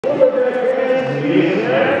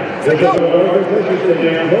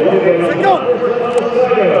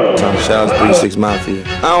Shouts 3-6 Mafia.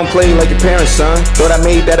 I don't play like your parents, son. Thought I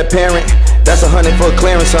made that apparent. That's 100 for a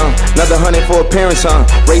Clarence, another 100 for a parents,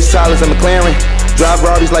 Race silence and McLaren. Drive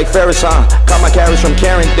Rarries like Ferris, Caught my carriage from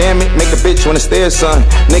Karen, damn it. Make a bitch wanna stare, son.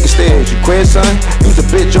 Nigga stairs, you queer, son? Use a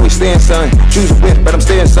bitch, always stand, son. Choose a whip, but I'm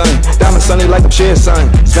staying, son. Diamond sunny like I'm share, son.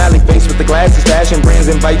 Smiley face with the glasses, fashion brands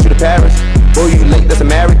invite you to Paris. Boy, you late, that's a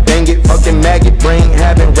marriage. Dang it, fucking maggot brain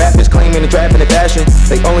having rappers claiming the trap in the fashion.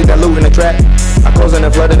 They only dilute in the trap. I close in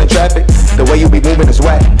the flood in the traffic. The way you be moving is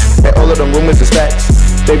whack. And all of them rumors is facts.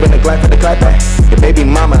 They been the glad for the clap back. Your baby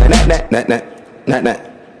mama and that.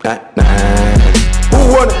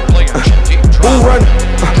 Who won it? Who won it?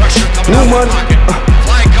 New money.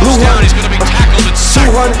 Blue one.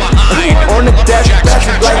 200 on the dash,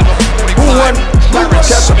 flashing light. Who won?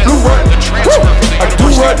 Blue one. I do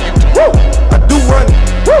run. Woo! I do run.